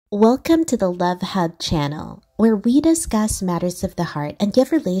Welcome to the Love Hub channel, where we discuss matters of the heart and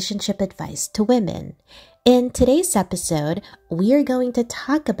give relationship advice to women. In today's episode, we are going to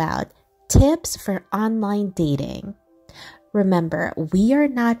talk about tips for online dating. Remember, we are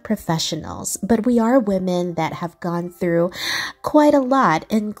not professionals, but we are women that have gone through quite a lot,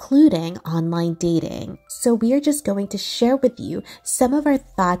 including online dating. So we are just going to share with you some of our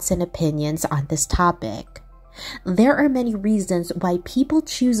thoughts and opinions on this topic. There are many reasons why people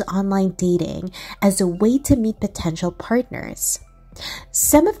choose online dating as a way to meet potential partners.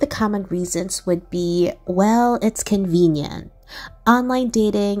 Some of the common reasons would be, well, it's convenient. Online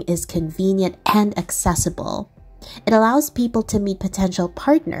dating is convenient and accessible. It allows people to meet potential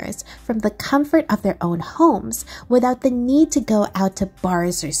partners from the comfort of their own homes without the need to go out to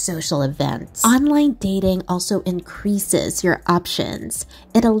bars or social events. Online dating also increases your options.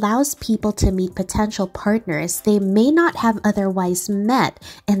 It allows people to meet potential partners they may not have otherwise met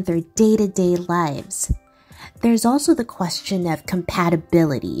in their day-to-day lives. There's also the question of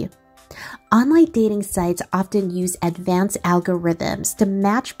compatibility. Online dating sites often use advanced algorithms to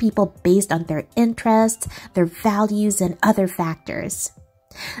match people based on their interests, their values, and other factors.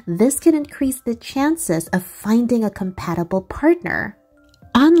 This can increase the chances of finding a compatible partner.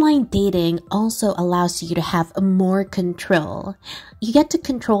 Online dating also allows you to have more control. You get to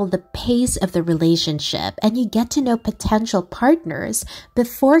control the pace of the relationship, and you get to know potential partners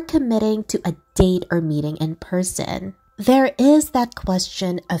before committing to a date or meeting in person. There is that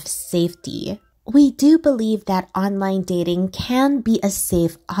question of safety. We do believe that online dating can be a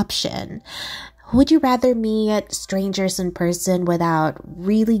safe option. Would you rather meet strangers in person without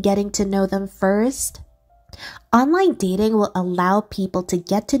really getting to know them first? Online dating will allow people to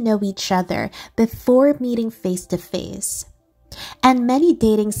get to know each other before meeting face to face. And many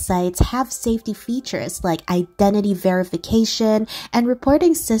dating sites have safety features like identity verification and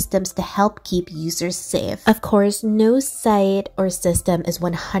reporting systems to help keep users safe. Of course, no site or system is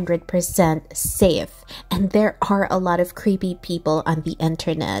 100% safe, and there are a lot of creepy people on the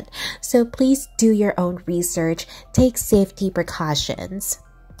internet. So please do your own research, take safety precautions.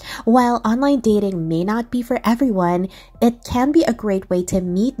 While online dating may not be for everyone, it can be a great way to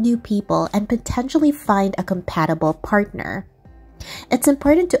meet new people and potentially find a compatible partner. It's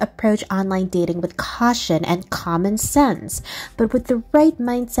important to approach online dating with caution and common sense, but with the right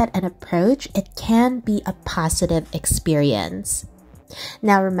mindset and approach, it can be a positive experience.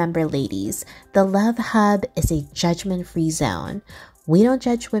 Now remember, ladies, the Love Hub is a judgment-free zone. We don't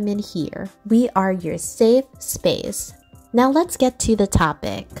judge women here. We are your safe space. Now let's get to the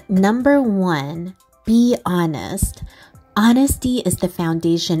topic. Number 1, be honest. Honesty is the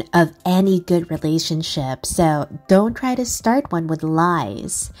foundation of any good relationship, so don't try to start one with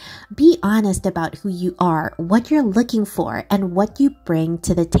lies. Be honest about who you are, what you're looking for, and what you bring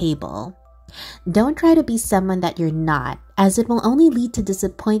to the table. Don't try to be someone that you're not, as it will only lead to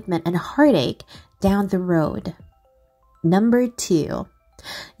disappointment and heartache down the road. Number 2,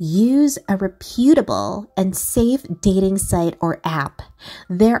 use a reputable and safe dating site or app.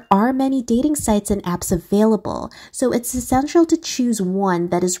 There are many dating sites and apps available, so it's essential to choose one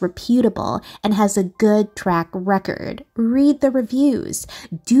that is reputable and has a good track record. Read the reviews,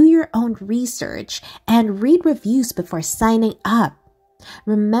 do your own research, and read reviews before signing up.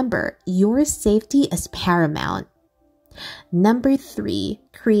 Remember, your safety is paramount. Number 3,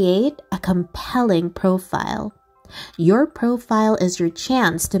 create a compelling profile. Your profile is your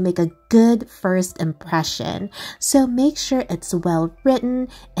chance to make a good first impression, so make sure it's well written,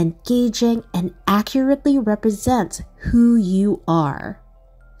 engaging, and accurately represents who you are.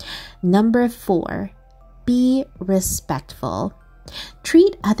 Number 4, be respectful.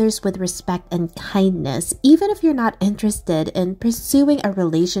 Treat others with respect and kindness, even if you're not interested in pursuing a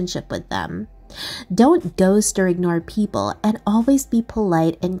relationship with them. Don't ghost or ignore people, and always be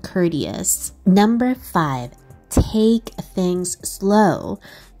polite and courteous. Number 5, take things slow.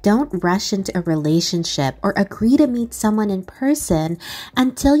 Don't rush into a relationship or agree to meet someone in person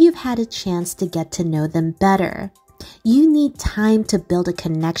until you've had a chance to get to know them better. You need time to build a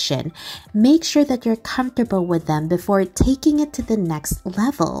connection. Make sure that you're comfortable with them before taking it to the next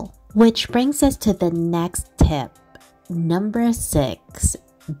level. Which brings us to the next tip. Number 6,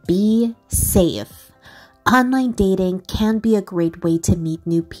 be safe. Online dating can be a great way to meet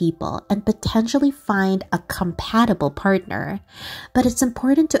new people and potentially find a compatible partner, but it's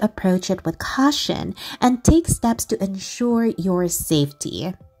important to approach it with caution and take steps to ensure your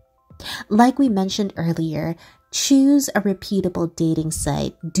safety. Like we mentioned earlier, choose a reputable dating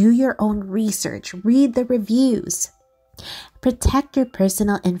site, do your own research, read the reviews. Protect your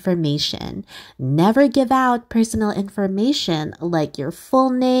personal information. Never give out personal information like your full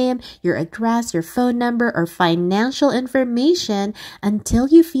name, your address, your phone number, or financial information until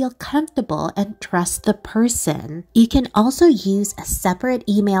you feel comfortable and trust the person. You can also use a separate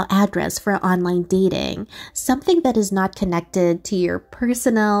email address for online dating, something that is not connected to your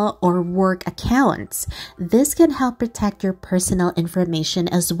personal or work accounts. This can help protect your personal information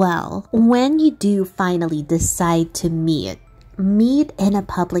as well. When you do finally decide to meet in a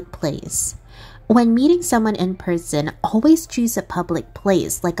public place. When meeting someone in person, always choose a public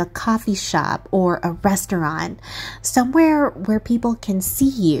place like a coffee shop or a restaurant, somewhere where people can see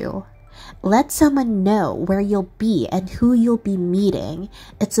you. Let someone know where you'll be and who you'll be meeting.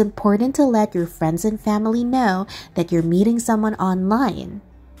 It's important to let your friends and family know that you're meeting someone online.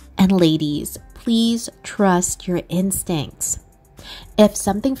 And ladies, please trust your instincts. If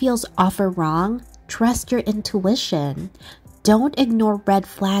something feels off or wrong, trust your intuition. Don't ignore red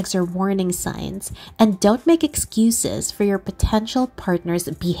flags or warning signs, and don't make excuses for your potential partner's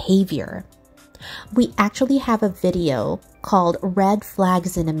behavior. We actually have a video called Red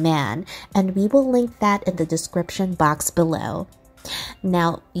Flags in a Man, and we will link that in the description box below.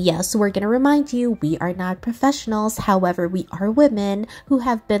 Now, yes, we're going to remind you we are not professionals. However, we are women who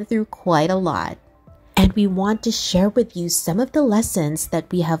have been through quite a lot. And we want to share with you some of the lessons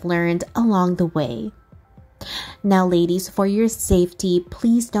that we have learned along the way. Now, ladies, for your safety,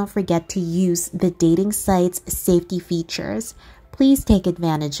 please don't forget to use the dating site's safety features. Please take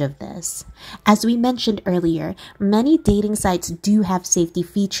advantage of this. As we mentioned earlier, many dating sites do have safety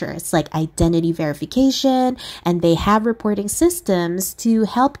features like identity verification, and they have reporting systems to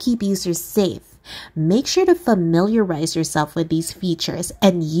help keep users safe. Make sure to familiarize yourself with these features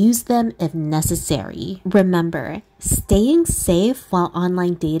and use them if necessary. Remember, staying safe while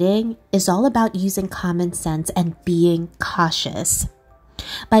online dating is all about using common sense and being cautious.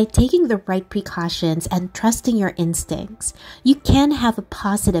 By taking the right precautions and trusting your instincts, you can have a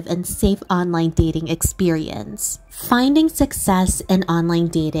positive and safe online dating experience. Finding success in online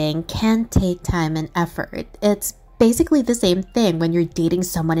dating can take time and effort. It's basically the same thing when you're dating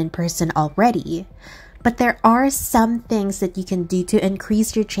someone in person already. But there are some things that you can do to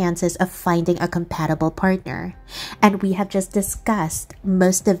increase your chances of finding a compatible partner. And we have just discussed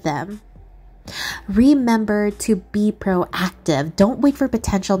most of them. Remember to be proactive. Don't wait for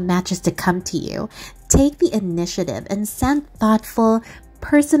potential matches to come to you. Take the initiative and send thoughtful,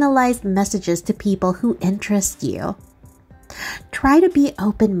 personalized messages to people who interest you. Try to be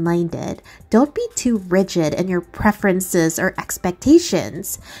open-minded. Don't be too rigid in your preferences or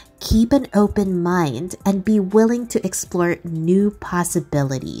expectations. Keep an open mind and be willing to explore new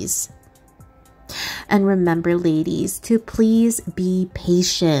possibilities. And remember, ladies, to please be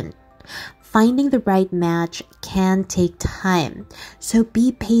patient. Finding the right match can take time, so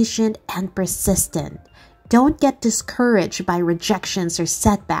be patient and persistent. Don't get discouraged by rejections or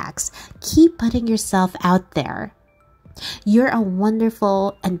setbacks. Keep putting yourself out there. You're a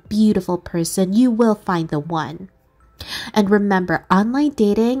wonderful and beautiful person. You will find the one. And remember, online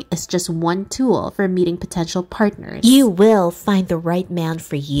dating is just one tool for meeting potential partners. You will find the right man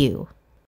for you.